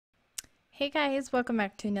Hey guys, welcome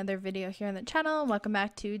back to another video here on the channel. Welcome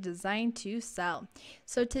back to Design to Sell.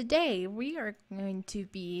 So today we are going to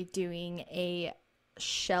be doing a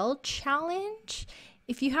shell challenge.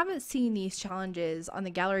 If you haven't seen these challenges on the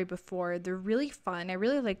gallery before, they're really fun. I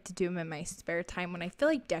really like to do them in my spare time when I feel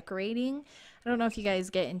like decorating. I don't know if you guys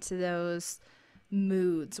get into those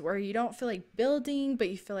moods where you don't feel like building but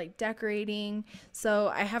you feel like decorating.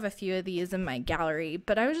 So I have a few of these in my gallery,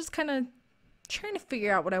 but I was just kind of trying to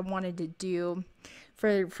figure out what I wanted to do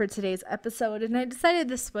for today's episode, and I decided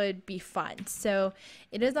this would be fun. So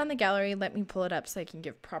it is on the gallery. Let me pull it up so I can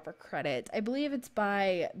give proper credit. I believe it's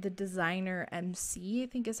by the designer MC, I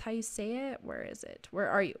think is how you say it. Where is it? Where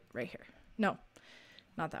are you? Right here. No,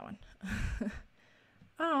 not that one.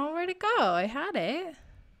 Oh, where'd it go? I had it.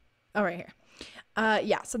 Oh, right here.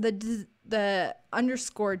 Yeah, so the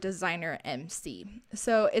underscore designer MC.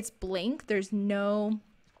 So it's blank. There's no,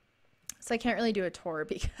 so I can't really do a tour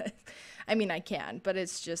because, I mean, I can, but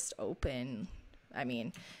it's just open. I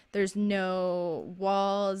mean, there's no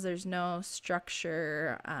walls, there's no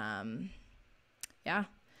structure. Yeah,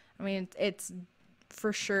 I mean, it's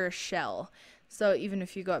for sure a shell. So even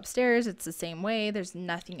if you go upstairs, it's the same way. There's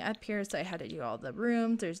nothing up here, so I had to do all the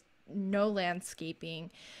rooms. There's no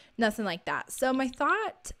landscaping, nothing like that. So my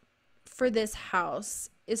thought for this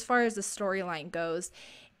house, as far as the storyline goes,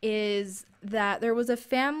 is that there was a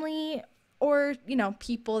family or, you know,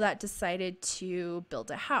 people that decided to build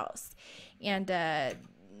a house, and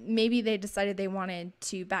maybe they decided they wanted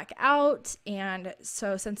to back out, and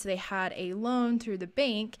so since they had a loan through the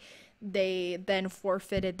bank, they then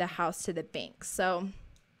forfeited the house to the bank. So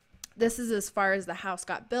this is as far as the house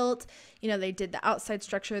got built. You know, they did the outside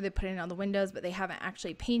structure, they put in all the windows, but they haven't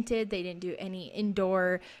actually painted. They didn't do any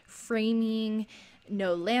indoor framing,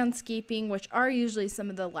 no landscaping, which are usually some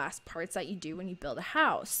of the last parts that you do when you build a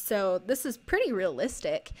house. So this is pretty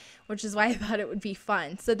realistic, which is why I thought it would be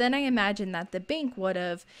fun. So then I imagine that the bank would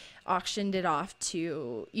have auctioned it off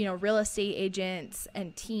to, you know, real estate agents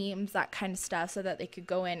and teams, that kind of stuff, so that they could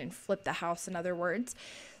go in and flip the house, in other words.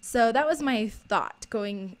 So that was my thought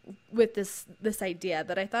going with this idea,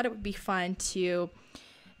 that I thought it would be fun to,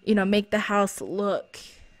 you know, make the house look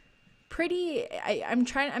pretty. I'm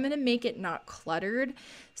going to make it not cluttered,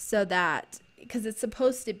 so that, because it's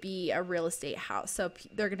supposed to be a real estate house, so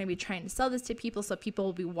they're going to be trying to sell this to people, so people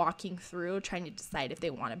will be walking through trying to decide if they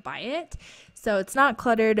want to buy it. So it's not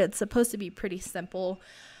cluttered. It's supposed to be pretty simple,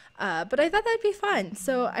 but I thought that'd be fun.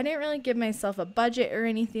 So I didn't really give myself a budget or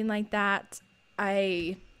anything like that.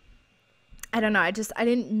 I don't know. I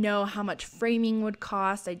didn't know how much framing would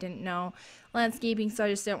cost. I didn't know landscaping, so I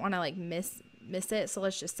just didn't want to like miss it. So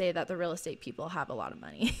let's just say that the real estate people have a lot of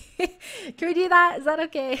money. Can we do that? Is that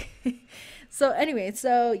okay? So anyway,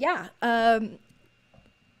 so yeah.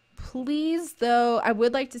 Please, though, I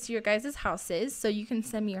would like to see your guys' houses. So you can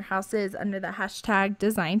send me your houses under the hashtag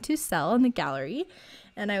design to sell in the gallery.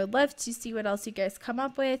 And I would love to see what else you guys come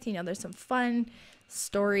up with. You know, there's some fun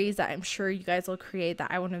stories that I'm sure you guys will create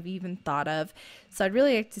that I wouldn't have even thought of. So I'd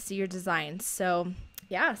really like to see your designs. So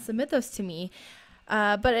yeah, submit those to me.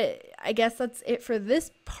 I guess that's it for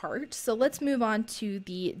this part. So let's move on to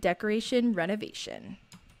the decoration renovation.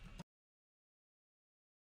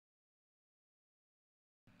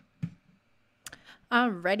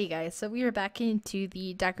 Alrighty guys, so we are back into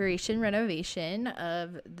the decoration renovation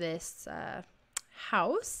of this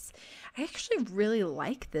house. I actually really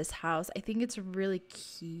like this house. I think it's really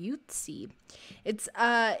cutesy.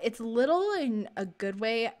 It's little in a good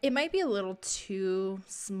way. It might be a little too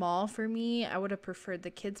small for me. I would have preferred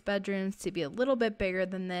the kids' bedrooms to be a little bit bigger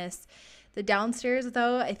than this. The downstairs,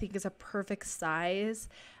 though, I think is a perfect size.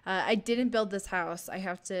 I didn't build this house. I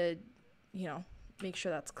have to, you know, make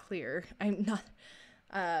sure that's clear. I'm not.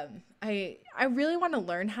 I really want to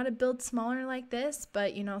learn how to build smaller like this,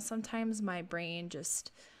 but you know, sometimes my brain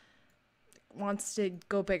just wants to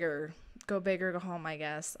go bigger, go home, I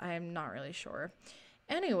guess. I'm not really sure.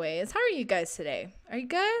 Anyways, how are you guys today? Are you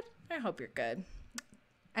good? I hope you're good.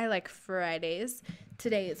 I like Fridays.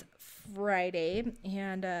 Today is Friday,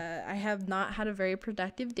 and I have not had a very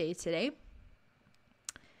productive day today.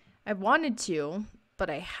 I wanted to, but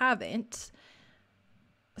I haven't.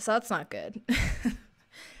 So that's not good.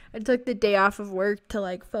 I took the day off of work to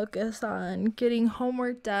like focus on getting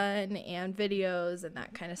homework done and videos and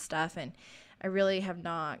that kind of stuff, and I really have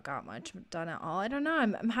not got much done at all. I don't know.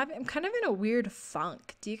 I'm kind of in a weird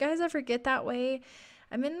funk. Do you guys ever get that way?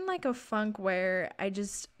 I'm in like a funk where I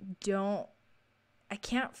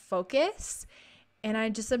can't focus, and I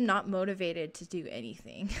just am not motivated to do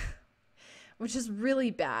anything, which is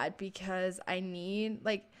really bad because I need,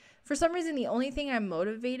 like, For some reason, the only thing I'm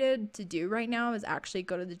motivated to do right now is actually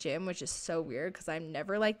go to the gym, which is so weird because I'm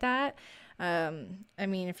never like that. I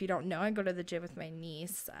mean, if you don't know, I go to the gym with my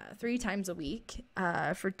niece 3 times a week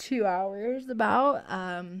for 2 hours about.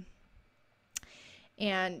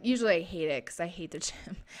 And usually I hate it because I hate the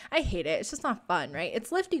gym. I hate it. It's just not fun, right?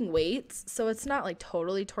 It's lifting weights, so it's not like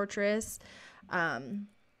totally torturous.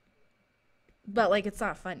 But like it's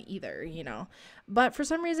not fun either, you know. But for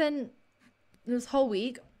some reason, this whole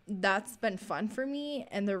week, that's been fun for me,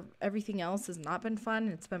 and everything else has not been fun.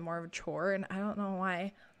 It's been more of a chore, and I don't know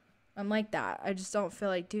why I'm like that. I just don't feel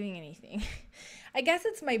like doing anything. I guess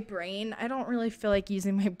it's my brain. I don't really feel like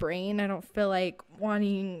using my brain. I don't want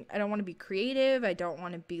to be creative. I don't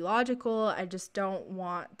want to be logical. I just don't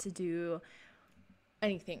want to do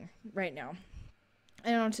anything right now. I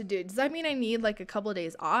don't know what to do. Does that mean I need like a couple of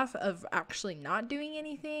days off of actually not doing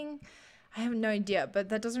anything? I have no idea, but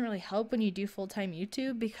that doesn't really help when you do full-time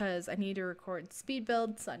YouTube because I need to record Speed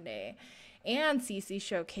Build Sunday and CC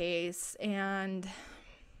Showcase, and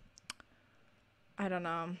I don't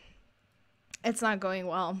know. It's not going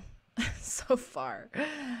well so far.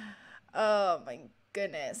 Oh my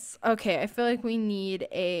goodness. Okay, I feel like we need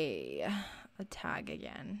a tag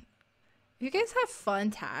again. If you guys have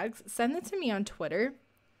fun tags, send it to me on Twitter.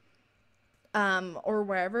 Or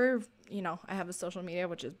wherever, you know, I have a social media,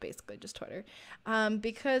 which is basically just Twitter.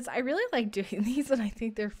 Because I really like doing these and I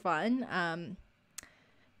think they're fun.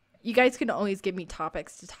 You guys can always give me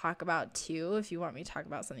topics to talk about too if you want me to talk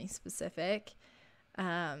about something specific.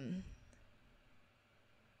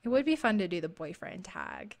 It would be fun to do the boyfriend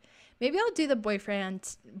tag. Maybe I'll do the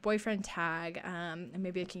boyfriend tag, and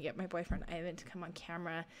maybe I can get my boyfriend Ivan to come on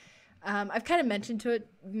camera. I've kind of mentioned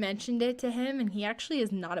it to him, and he actually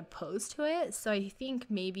is not opposed to it. So I think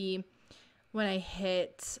maybe when I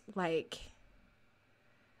hit like,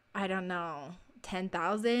 I don't know,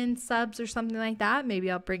 10,000 subs or something like that, maybe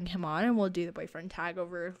I'll bring him on and we'll do the boyfriend tag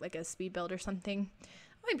over like a speed build or something.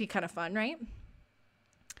 That might be kind of fun, right?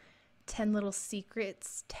 10 little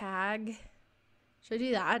secrets tag. Should I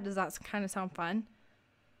do that? Does that kind of sound fun?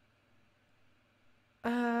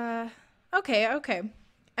 Okay.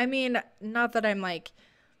 I mean, not that I'm like,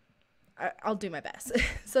 I'll do my best.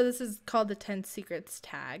 So this is called the 10 secrets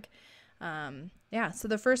tag. Yeah, so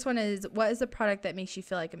the first one is, what is the product that makes you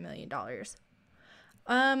feel like $1 million?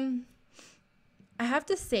 I have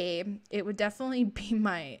to say it would definitely be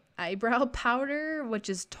my eyebrow powder, which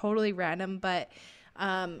is totally random, but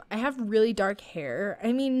I have really dark hair.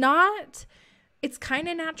 I mean, it's kind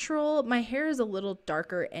of natural. My hair is a little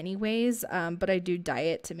darker anyways, but I do dye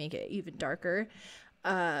it to make it even darker.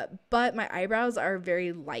 But my eyebrows are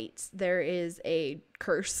very light. There is a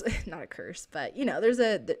curse, not a curse, but you know, there's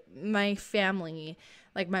my family,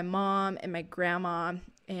 like my mom and my grandma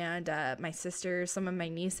and my sister, some of my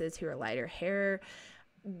nieces who are lighter hair,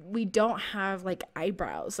 we don't have like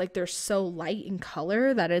eyebrows. Like they're so light in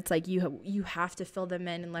color that it's like you have to fill them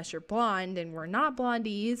in unless you're blonde, and we're not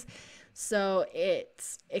blondies. So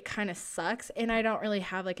it kind of sucks, and I don't really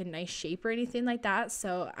have like a nice shape or anything like that.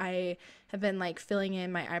 So I have been like filling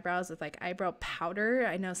in my eyebrows with like eyebrow powder.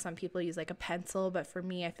 I know some people use like a pencil, but for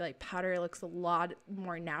me, I feel like powder looks a lot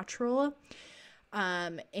more natural.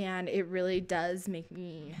 And it really does make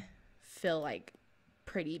me feel like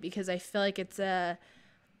pretty, because I feel like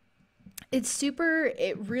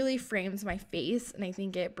it really frames my face, and I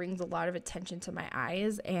think it brings a lot of attention to my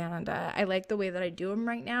eyes, and I like the way that I do them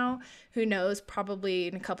right now. Who knows, probably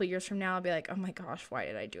in a couple years from now I'll be like, oh my gosh, why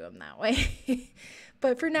did I do them that way?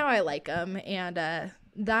 But for now I like them, and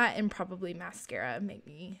that and probably mascara make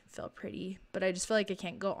me feel pretty, but I just feel like I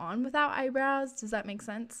can't go on without eyebrows. Does that make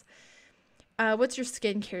sense? What's your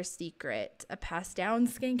skincare secret? A passed down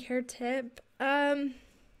skincare tip?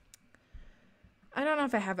 I don't know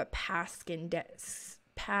if I have a passed down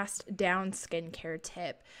skincare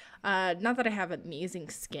tip. Not that I have amazing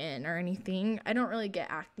skin or anything. I don't really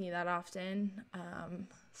get acne that often.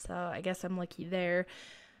 So I guess I'm lucky there.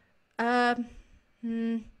 I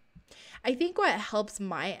think what helps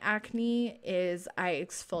my acne is I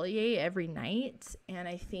exfoliate every night, and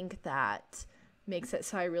I think that makes it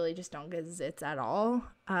so I really just don't get zits at all.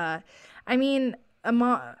 I mean, a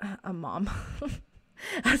mom.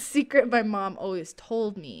 A secret my mom always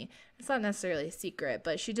told me. It's not necessarily a secret,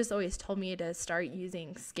 but she just always told me to start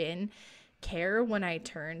using skin care when I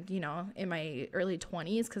turned, you know, in my early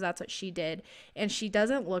 20s, because that's what she did. And she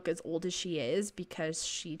doesn't look as old as she is because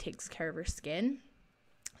she takes care of her skin.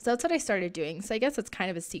 So that's what I started doing. So I guess it's kind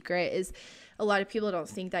of a secret, is a lot of people don't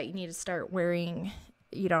think that you need to start wearing,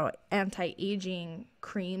 you know, anti-aging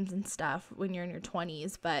creams and stuff when you're in your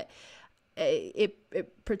 20s, but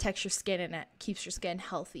it protects your skin and it keeps your skin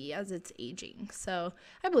healthy as it's aging. So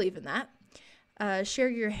I believe in that. Share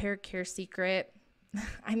your hair care secret.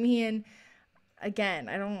 I mean, again,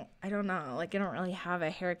 I don't know. Like, I don't really have a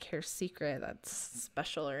hair care secret that's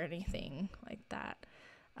special or anything like that.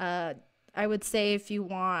 I would say if you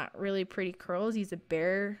want really pretty curls, use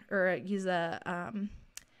use a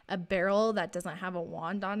barrel that doesn't have a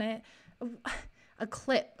wand on it. A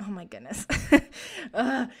clip. Oh my goodness.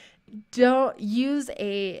 Don't use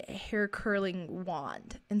a hair curling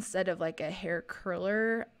wand instead of like a hair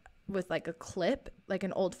curler with like a clip, like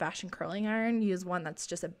an old-fashioned curling iron. Use one that's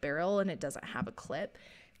just a barrel and it doesn't have a clip,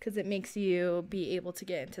 because it makes you be able to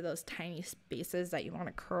get into those tiny spaces that you want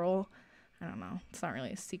to curl. I don't know. It's not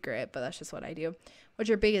really a secret, but that's just what I do. What's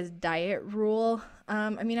your biggest diet rule?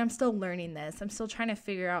 I mean, I'm still learning this. I'm still trying to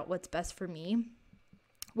figure out what's best for me.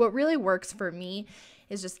 What really works for me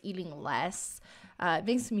is just eating less. It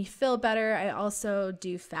makes me feel better. I also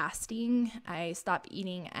do fasting. I stop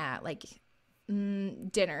eating at like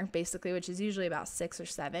dinner, basically, which is usually about 6 or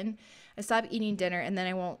 7. I stop eating dinner and then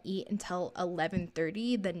I won't eat until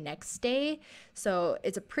 11:30 the next day. So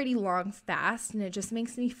it's a pretty long fast and it just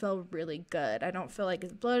makes me feel really good. I don't feel like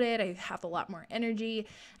it's bloated. I have a lot more energy.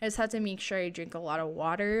 I just have to make sure I drink a lot of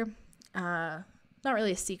water. Not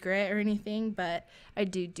really a secret or anything, but I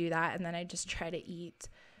do that. And then I just try to eat.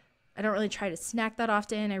 I don't really try to snack that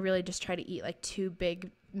often. I really just try to eat like 2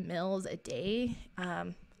 big meals a day.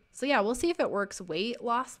 So yeah, we'll see if it works weight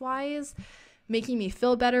loss wise. Making me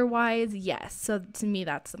feel better wise, yes. So to me,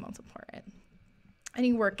 that's the most important.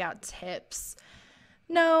 Any workout tips?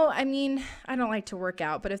 No, I mean, I don't like to work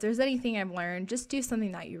out, but if there's anything I've learned, just do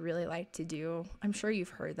something that you really like to do. I'm sure you've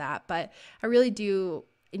heard that, but I really do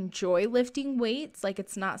enjoy lifting weights. Like,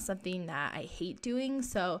 it's not something that I hate doing.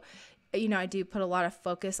 So, I do put a lot of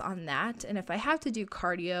focus on that. And if I have to do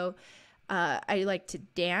cardio, I like to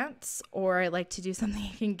dance, or I like to do something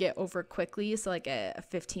I can get over quickly. So like a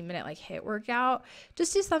 15-minute like HIIT workout.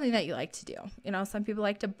 Just do something that you like to do. Some people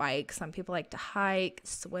like to bike, some people like to hike,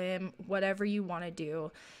 swim, whatever you want to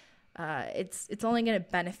do. It's only going to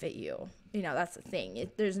benefit you. That's the thing.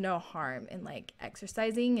 There's no harm in like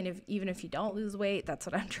exercising. And even if you don't lose weight, that's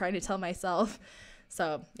what I'm trying to tell myself.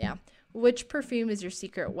 So yeah. Which perfume is your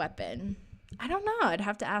secret weapon? I don't know. I'd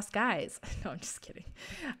have to ask guys. No, I'm just kidding.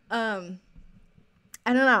 I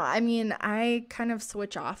don't know. I mean, I kind of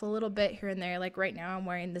switch off a little bit here and there. Like right now I'm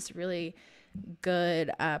wearing this really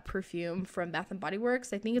good perfume from Bath and Body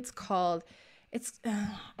Works. I think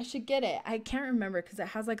I should get it. I can't remember because it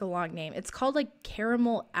has like a long name. It's called like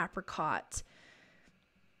caramel apricot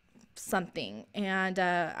something. And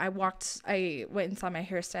I went and saw my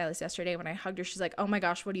hairstylist yesterday. When I hugged her, she's like, "Oh my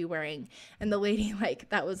gosh, what are you wearing?" And the lady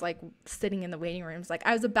that was like sitting in the waiting room was like,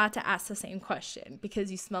 "I was about to ask the same question because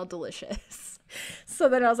you smell delicious." So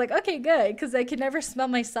then I was like, okay, good, because I can never smell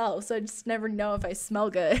myself, so I just never know if I smell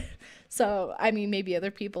good. So I mean, maybe other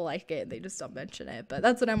people like it, they just don't mention it, but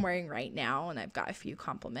that's what I'm wearing right now, and I've got a few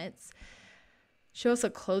compliments. Show us a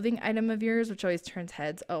clothing item of yours, which always turns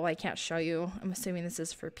heads. Oh, I can't show you. I'm assuming this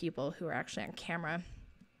is for people who are actually on camera.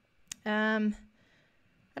 I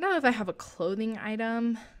don't know if I have a clothing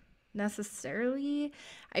item necessarily.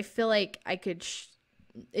 I feel like I could,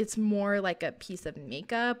 it's more like a piece of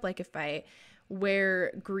makeup. Like if I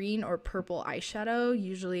wear green or purple eyeshadow,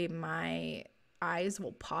 usually my eyes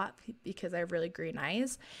will pop because I have really green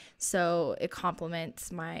eyes. So it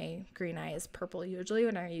complements my green eyes purple usually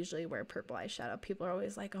when I usually wear purple eyeshadow. People are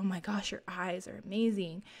always like, "Oh my gosh, your eyes are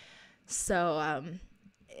amazing." So,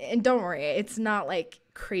 and don't worry, it's not like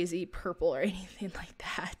crazy purple or anything like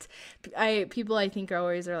that. People I think are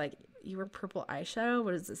like, "You wear purple eyeshadow?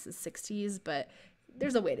 What is this, the 60s?" But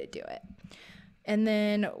there's a way to do it. And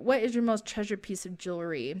then, what is your most treasured piece of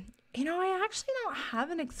jewelry? I actually don't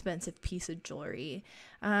have an expensive piece of jewelry.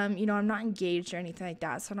 I'm not engaged or anything like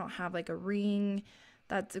that, so I don't have like a ring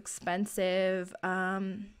that's expensive.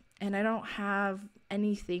 And I don't have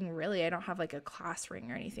anything really. I don't have like a class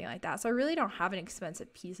ring or anything like that. So I really don't have an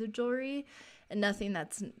expensive piece of jewelry and nothing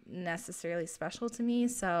that's necessarily special to me.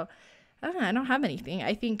 So I don't know. I don't have anything.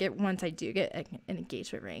 I think once I do get an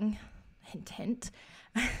engagement ring, hint,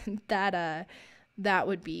 that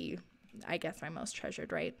would be, I guess, my most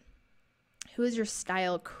treasured, right? Who is your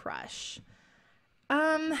style crush?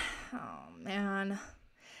 Oh man,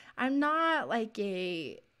 I'm not like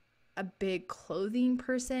a big clothing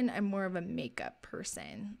person. I'm more of a makeup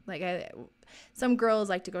person. Like some girls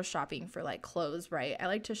like to go shopping for like clothes, right? I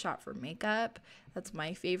like to shop for makeup. That's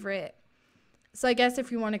my favorite. So I guess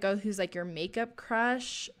if you want to go, who's like your makeup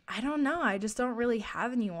crush? I don't know. I just don't really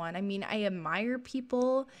have anyone. I mean, I admire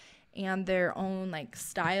people and their own like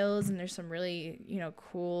styles, and there's some really,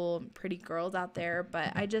 cool, pretty girls out there,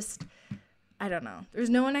 but I don't know. There's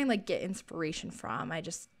no one I like get inspiration from. I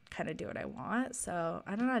just kind of do what I want. So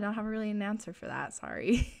I don't know. I don't have really an answer for that.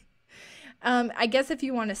 Sorry. I guess if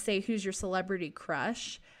you want to say who's your celebrity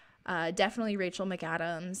crush, definitely Rachel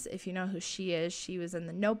McAdams. If you know who she is, she was in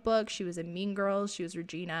The Notebook. She was in Mean Girls. She was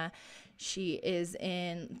Regina. She is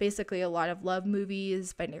in basically a lot of love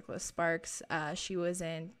movies by Nicholas Sparks. She was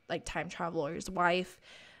in like Time Traveler's Wife.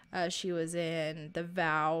 She was in The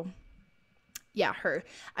Vow. Yeah, her.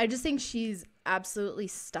 I just think she's absolutely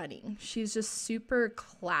stunning. She's just super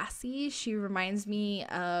classy. She reminds me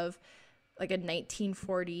of like a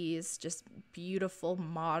 1940s just beautiful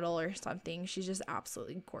model or something. She's just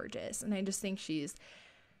absolutely gorgeous. And I just think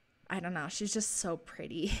I don't know, she's just so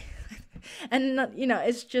pretty. And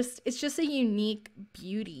it's just a unique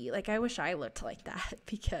beauty. Like I wish I looked like that,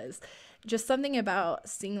 because just something about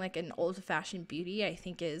seeing like an old-fashioned beauty I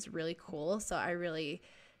think is really cool. So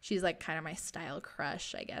she's like kind of my style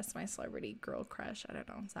crush, I guess, my celebrity girl crush. I don't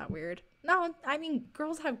know. Is that weird? No, I mean,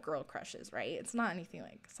 girls have girl crushes, right? It's not anything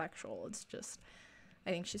like sexual. It's just, I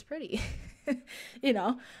think she's pretty,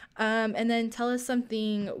 and then tell us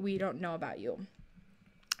something we don't know about you.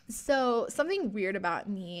 So something weird about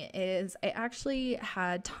me is I actually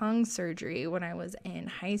had tongue surgery when I was in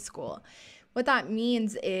high school. What that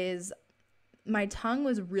means is my tongue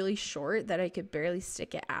was really short that I could barely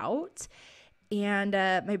stick it out. And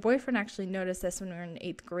my boyfriend actually noticed this when we were in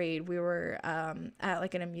 8th grade. We were at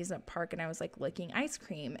like an amusement park, and I was like licking ice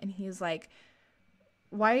cream, and he's like,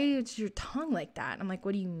 "Why is your tongue like that?" And I'm like,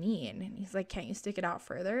 "What do you mean?" And he's like, "Can't you stick it out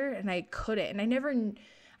further?" And I couldn't. And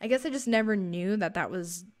I guess I just never knew that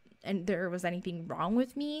was, and there was anything wrong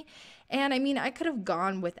with me. And I mean, I could have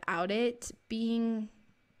gone without it being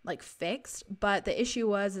like fixed, but the issue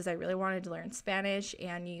was I really wanted to learn Spanish,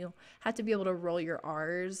 and you have to be able to roll your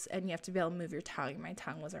R's, and you have to be able to move your tongue. My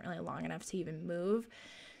tongue wasn't really long enough to even move.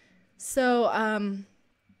 So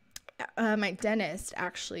my dentist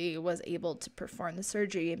actually was able to perform the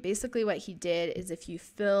surgery, and basically what he did is if you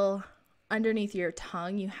feel underneath your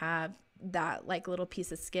tongue, you have that like little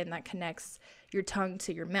piece of skin that connects your tongue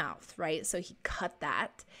to your mouth, right? So he cut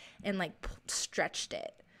that and like stretched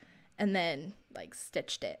it, and then like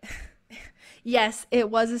stitched it. Yes, it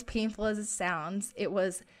was as painful as it sounds. It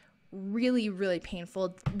was really, really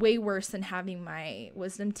painful, way worse than having my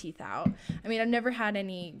wisdom teeth out. I mean, I've never had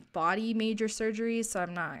any body major surgeries, so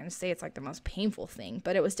I'm not going to say it's like the most painful thing,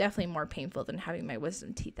 but it was definitely more painful than having my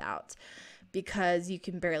wisdom teeth out, because you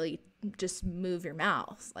can barely just move your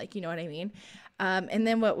mouth, like, you know what I mean? And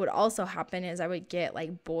then what would also happen is I would get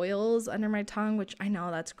like boils under my tongue, which I know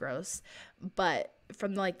that's gross, but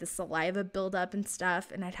from like the saliva buildup and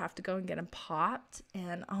stuff, and I'd have to go and get them popped.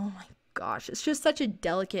 And oh my gosh, it's just such a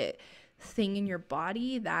delicate thing in your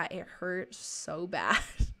body that it hurts so bad.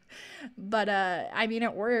 But I mean,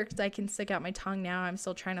 it worked. I can stick out my tongue now. I'm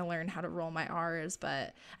still trying to learn how to roll my R's,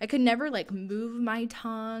 but I could never like move my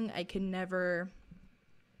tongue. I could never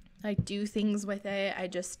like do things with it.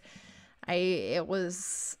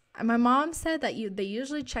 My mom said that they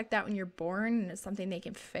usually check that when you're born, and it's something they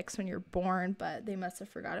can fix when you're born, but they must have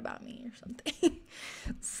forgot about me or something.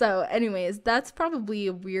 So anyways, that's probably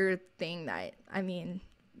a weird thing that, I mean,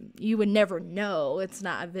 you would never know. It's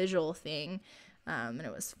not a visual thing. And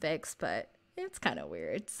it was fixed, but it's kind of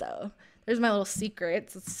weird. So there's my little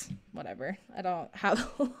secrets. It's whatever. I don't have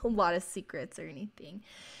a lot of secrets or anything.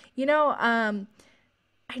 It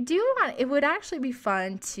would actually be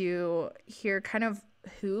fun to hear kind of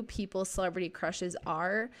who people's celebrity crushes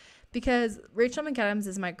are, because Rachel McAdams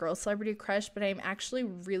is my girl celebrity crush, but I'm actually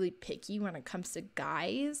really picky when it comes to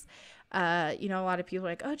guys. A lot of people are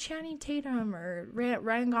like, oh, Channing Tatum or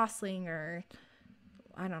Ryan Gosling, or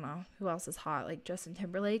I don't know who else is hot, like Justin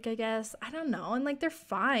Timberlake, I guess. I don't know. And like, they're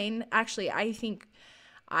fine. Actually, I think,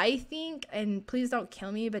 and please don't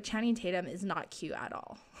kill me, but Channing Tatum is not cute at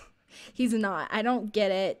all. He's not. I don't get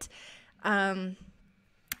it.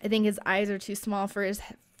 I think his eyes are too small for his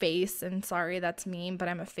face, and sorry, that's mean, but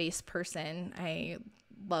I'm a face person. I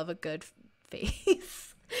love a good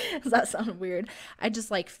face. Does that sound weird? I just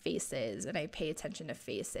like faces, and I pay attention to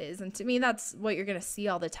faces, and to me that's what you're gonna see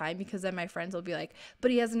all the time, because then my friends will be like, but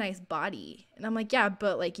he has a nice body, and I'm like, yeah,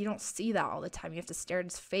 but like, you don't see that all the time. You have to stare at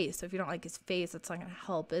his face. So if you don't like his face, it's not gonna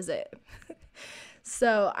help, is it?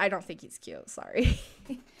 So I don't think he's cute, sorry.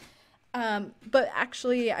 But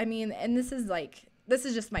actually, I mean, and this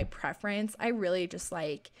is just my preference. I really just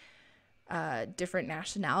like different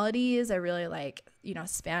nationalities. I really like,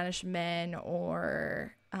 Spanish men,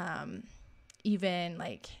 or even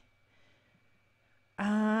like,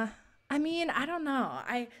 I I mean, I don't know.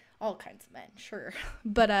 All kinds of men, sure.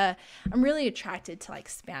 But I'm really attracted to like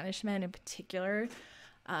Spanish men in particular.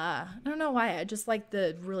 I don't know why. I just like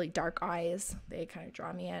the really dark eyes. They kind of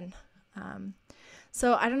draw me in.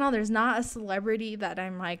 So I don't know. There's not a celebrity that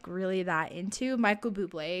I'm like really that into. Michael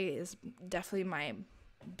Bublé is definitely my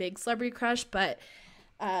big celebrity crush, but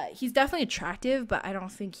he's definitely attractive, but I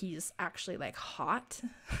don't think he's actually like hot,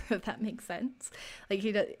 if that makes sense. Like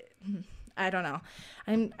he does. I don't know.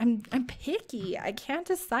 I'm picky. I can't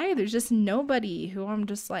decide. There's just nobody who I'm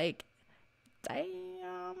just like, damn.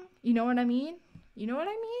 You know what I mean? You know what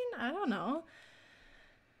I mean? I don't know.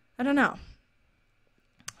 I don't know.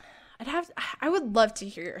 I would love to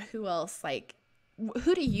hear who else, like,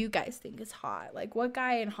 who do you guys think is hot? Like, what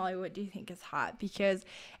guy in Hollywood do you think is hot? Because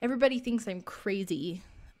everybody thinks I'm crazy.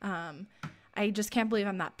 I just can't believe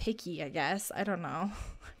I'm that picky, I guess. I don't know. I'm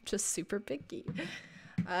just super picky.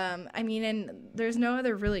 I mean, and there's no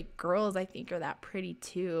other really girls I think are that pretty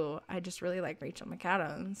too. I just really like Rachel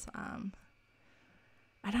McAdams.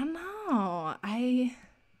 I don't know.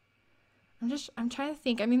 I'm trying to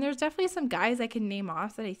think. I mean, there's definitely some guys I can name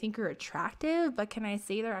off that I think are attractive, but can I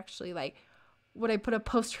say they're actually like, would I put a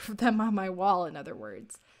poster of them on my wall, in other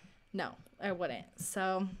words? No, I wouldn't.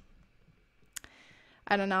 So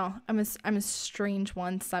I don't know. I'm a strange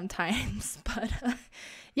one sometimes, but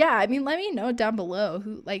yeah, I mean, let me know down below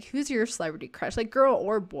who's your celebrity crush, like girl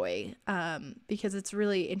or boy, because it's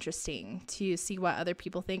really interesting to see what other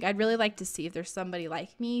people think. I'd really like to see if there's somebody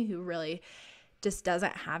like me who really just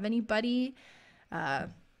doesn't have anybody.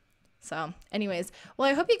 So anyways, well,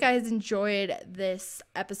 I hope you guys enjoyed this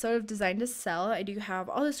episode of Design to Sell. I do have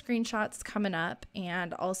all the screenshots coming up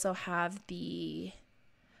and also have the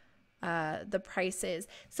prices.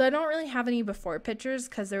 So I don't really have any before pictures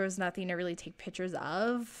because there was nothing to really take pictures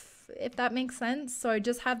of, if that makes sense. So I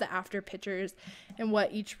just have the after pictures and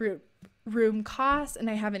what each room costs, and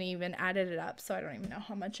I haven't even added it up, so I don't even know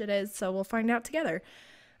how much it is. So we'll find out together.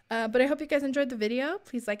 But I hope you guys enjoyed the video.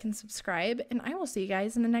 Please like and subscribe, and I will see you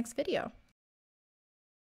guys in the next video.